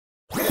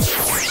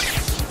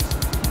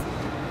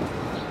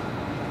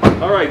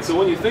Alright, so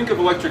when you think of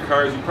electric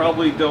cars, you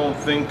probably don't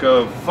think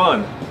of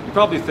fun. You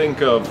probably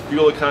think of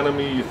fuel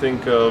economy, you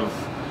think of,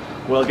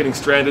 well, getting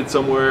stranded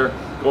somewhere,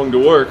 going to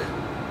work.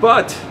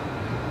 But,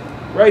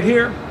 right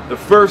here, the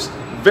first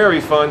very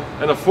fun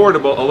and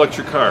affordable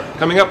electric car.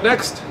 Coming up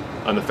next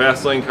on the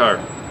Fast Lane Car.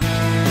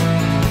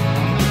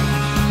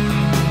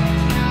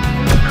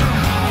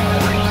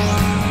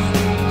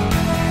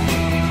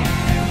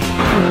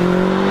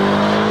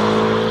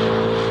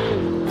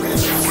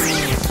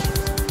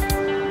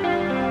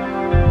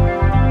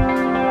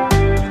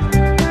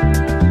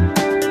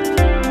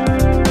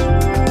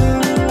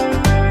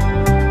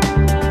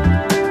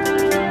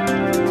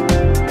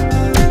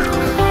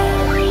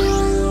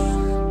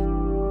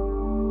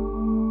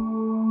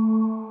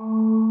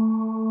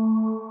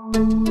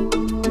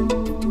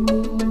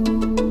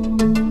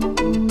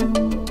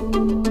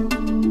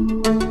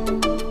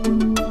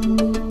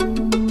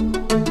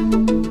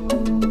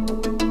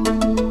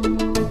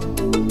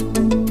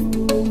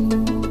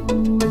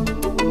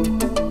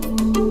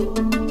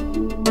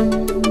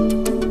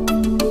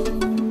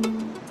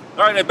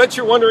 Alright, I bet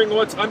you're wondering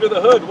what's under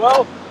the hood.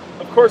 Well,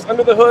 of course,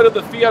 under the hood of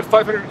the Fiat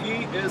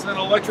 500e is an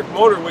electric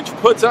motor which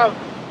puts out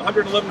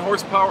 111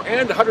 horsepower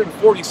and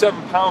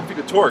 147 pound-feet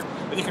of torque.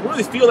 And you can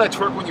really feel that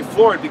torque when you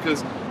floor it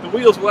because the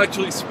wheels will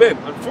actually spin.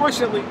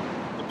 Unfortunately,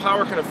 the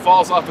power kind of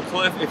falls off a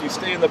cliff if you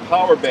stay in the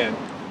power band.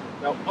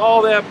 Now,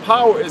 all that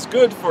power is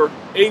good for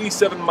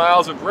 87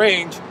 miles of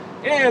range,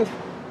 and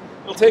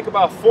it'll take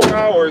about 4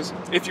 hours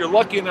if you're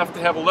lucky enough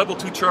to have a level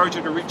 2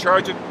 charger to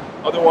recharge it,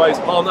 otherwise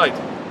all night.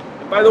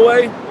 And by the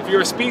way, if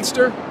you're a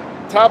speedster,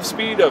 top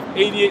speed of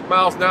 88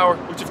 miles an hour,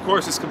 which of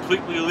course is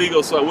completely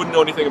illegal, so I wouldn't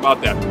know anything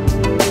about that.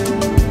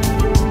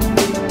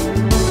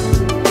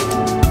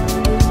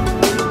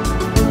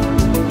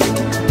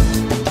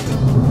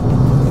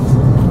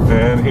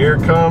 And here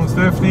comes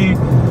 50,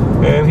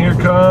 and here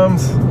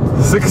comes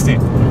 60.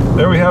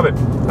 There we have it.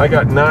 I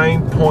got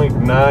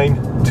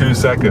 9.92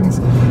 seconds.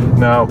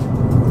 Now,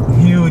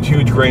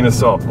 huge grain of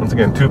salt. Once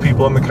again, 2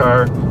 people in the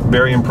car,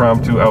 very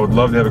impromptu. I would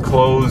love to have a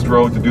closed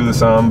road to do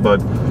this on,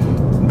 but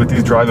with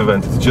these drive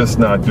events, it's just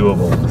not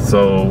doable.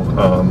 So,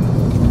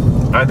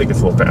 I think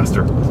it's a little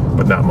faster,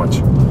 but not much.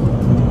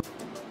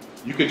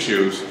 You could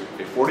choose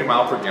a 40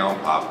 mile per gallon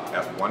pop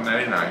at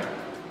 $199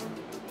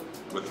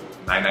 with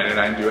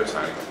 $9.99 due at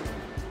signing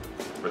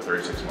for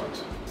 36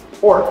 months.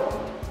 Or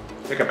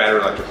take a battery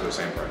electric for the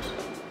same price.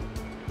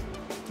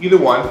 Either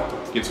one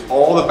gets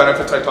all the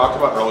benefits I talked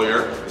about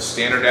earlier, the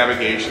standard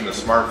navigation, the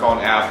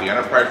smartphone app, the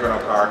enterprise rental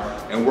car,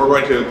 and we're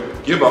going to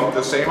give them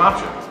the same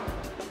option.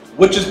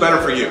 Which is better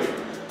for you?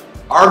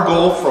 Our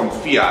goal from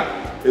Fiat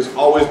has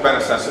always been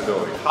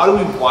accessibility. How do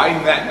we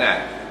widen that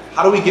net?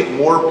 How do we get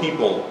more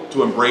people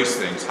to embrace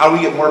things? How do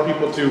we get more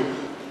people to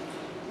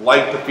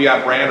like the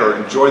Fiat brand or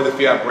enjoy the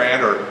Fiat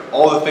brand or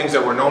all the things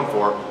that we're known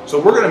for? So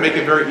we're going to make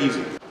it very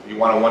easy. Do you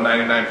want a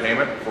 $199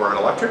 payment for an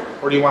electric,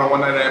 or do you want a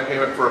 $199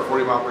 payment for a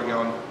 40 mile per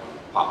gallon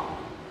pop?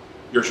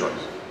 Your choice.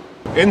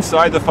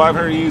 Inside the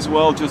 500e as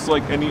well, just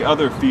like any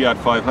other Fiat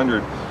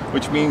 500,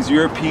 which means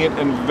European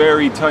and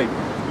very tight.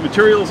 The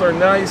materials are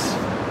nice,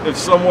 if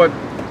somewhat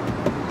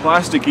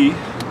plasticky,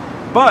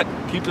 but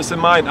keep this in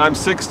mind, I'm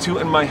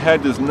 6'2" and my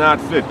head does not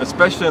fit,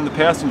 especially on the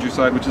passenger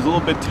side, which is a little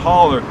bit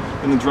taller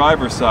than the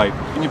driver's side.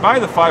 When you buy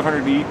the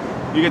 500e,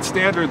 you get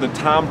standard the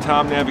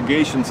TomTom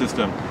navigation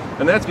system.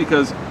 And that's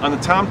because on the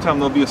TomTom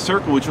there'll be a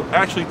circle which will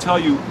actually tell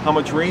you how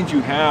much range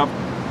you have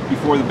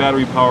before the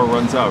battery power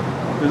runs out.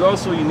 There's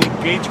also a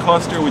unique gauge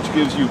cluster which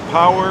gives you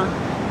power,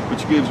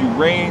 which gives you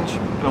range,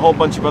 and a whole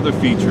bunch of other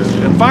features.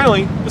 And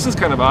finally, this is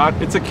kind of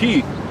odd, it's a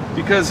key,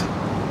 because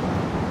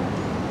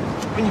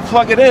when you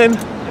plug it in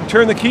and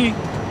turn the key,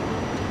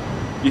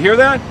 you hear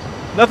that?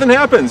 Nothing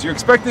happens. You're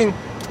expecting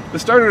the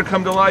starter to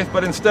come to life,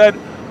 but instead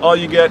all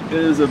you get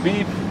is a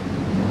beep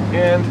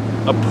and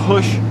a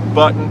push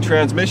button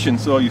transmission.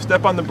 So you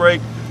step on the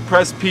brake,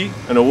 press P,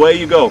 and away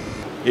you go.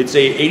 It's a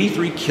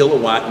 83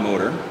 kilowatt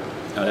motor.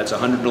 That's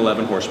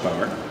 111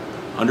 horsepower,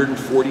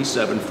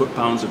 147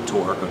 foot-pounds of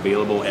torque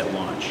available at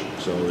launch.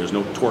 So there's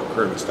no torque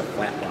curve, it's the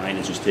flat line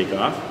as you take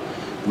off.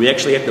 We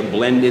actually have to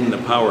blend in the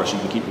power so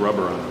you can keep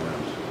rubber on the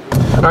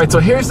rims. All right, so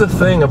here's the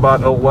thing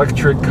about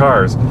electric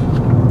cars.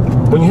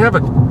 When you have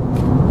a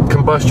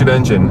combustion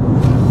engine,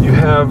 you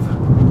have,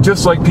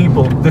 just like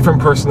people,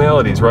 different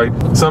personalities, right?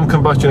 Some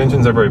combustion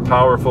engines are very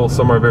powerful,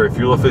 some are very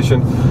fuel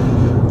efficient.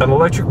 An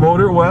electric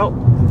motor, well,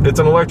 it's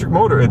an electric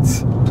motor.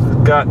 It's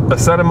got a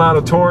set amount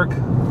of torque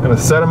and a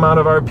set amount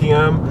of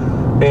RPM,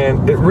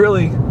 and it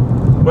really,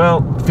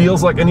 well,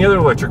 feels like any other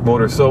electric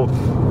motor. So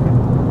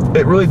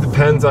it really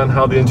depends on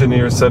how the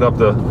engineers set up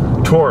the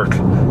torque.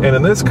 And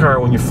in this car,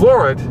 when you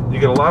floor it, you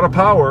get a lot of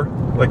power,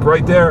 like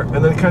right there,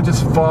 and then it kind of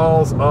just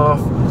falls off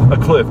a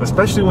cliff,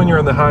 especially when you're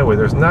on the highway.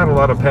 There's not a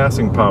lot of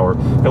passing power.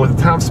 And with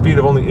a top speed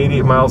of only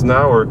 88 miles an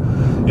hour,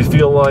 you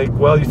feel like,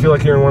 well, you feel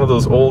like you're in one of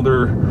those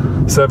older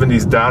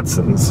 70s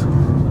Datsuns.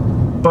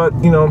 But,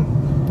 you know,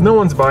 no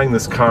one's buying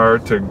this car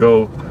to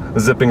go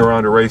zipping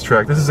around a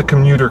racetrack. This is a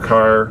commuter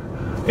car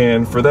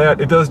and for that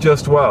it does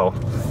just well.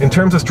 In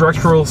terms of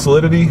structural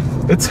solidity,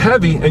 it's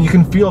heavy and you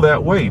can feel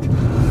that weight.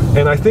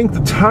 And I think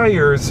the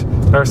tires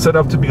are set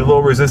up to be low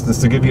resistance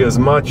to give you as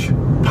much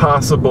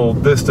possible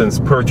distance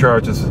per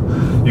charge as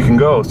you can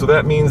go. So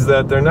that means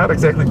that they're not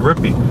exactly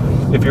grippy.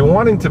 If you're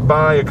wanting to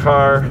buy a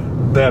car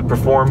that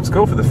performs,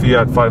 go for the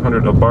Fiat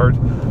 500 Abarth.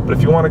 But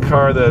if you want a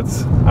car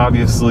that's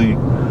obviously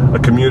a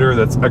commuter,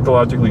 that's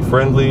ecologically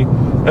friendly,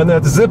 and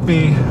that's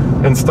zippy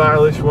and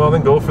stylish, well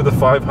then go for the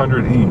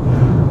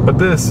 500e. But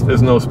this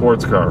is no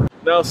sports car.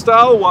 Now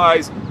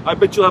style-wise, I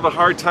bet you'll have a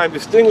hard time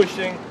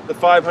distinguishing the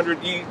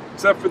 500e,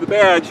 except for the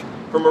badge,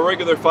 from a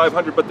regular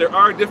 500, but there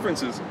are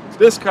differences.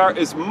 This car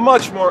is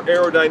much more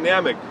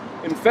aerodynamic.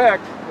 In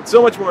fact, it's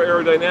so much more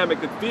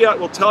aerodynamic that Fiat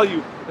will tell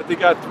you that they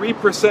got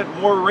 3%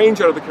 more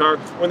range out of the car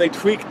when they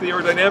tweaked the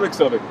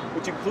aerodynamics of it,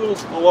 which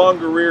includes a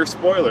longer rear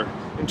spoiler.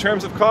 In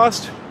terms of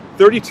cost,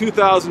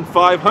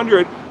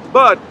 $32,500,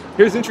 but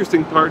here's the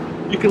interesting part.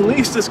 You can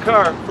lease this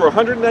car for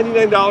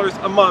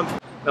 $199 a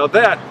month. Now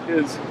that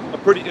is a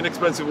pretty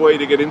inexpensive way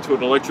to get into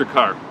an electric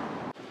car.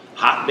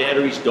 Hot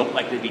batteries don't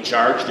like to be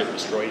charged, it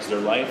destroys their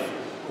life.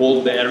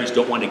 Cold batteries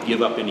don't want to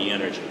give up any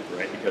energy,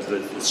 right? Because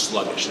it's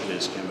sluggish, it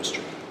is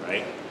chemistry,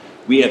 right?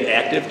 We have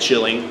active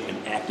chilling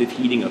and active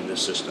heating of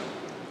this system.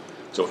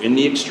 So in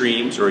the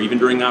extremes, or even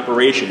during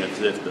operation, if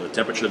the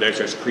temperature of the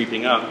battery starts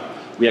creeping up,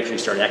 we actually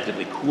start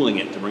actively cooling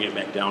it to bring it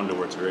back down to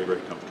where it's very,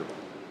 very comfortable.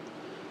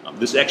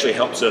 This actually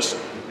helps us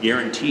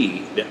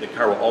guarantee that the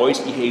car will always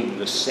behave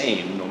the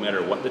same no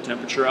matter what the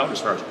temperature out,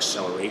 as far as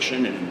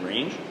acceleration and in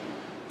range,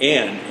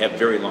 and have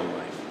very long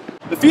life.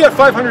 The Fiat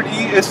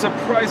 500e is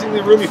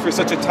surprisingly roomy for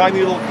such a tiny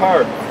little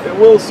car. It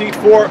will seat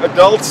 4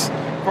 adults.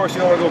 Of course, you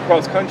don't want to go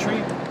cross country.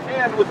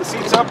 And with the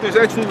seats up, there's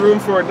actually room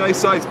for a nice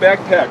sized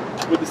backpack.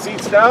 With the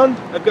seats down,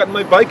 I've gotten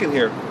my bike in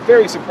here.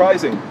 Very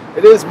surprising.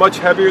 It is much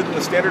heavier than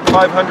the standard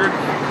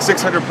 500,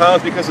 600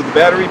 pounds because of the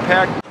battery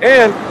pack.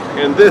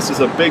 And this is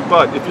a big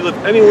but. If you live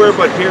anywhere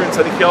but here in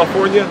Southern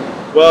California,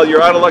 well,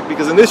 you're out of luck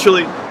because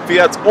initially,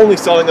 Fiat's only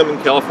selling them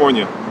in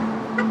California.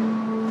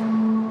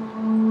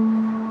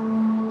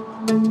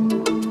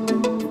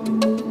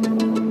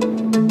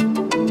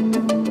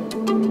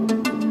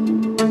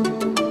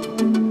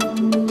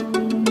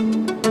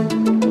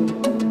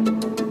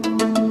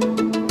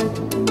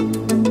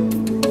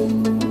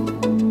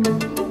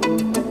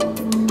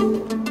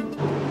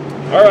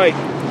 Alright,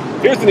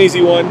 here's an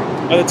easy one.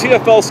 On the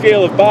TFL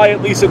scale of buy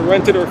it, lease it,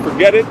 rent it, or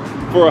forget it,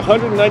 for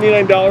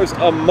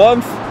 $199 a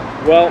month,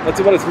 well,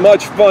 that's about as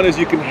much fun as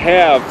you can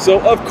have.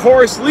 So, of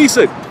course, lease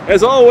it.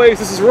 As always,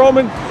 this is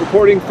Roman,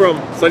 reporting from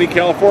sunny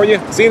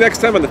California. See you next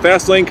time on the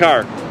Fast Lane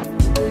Car.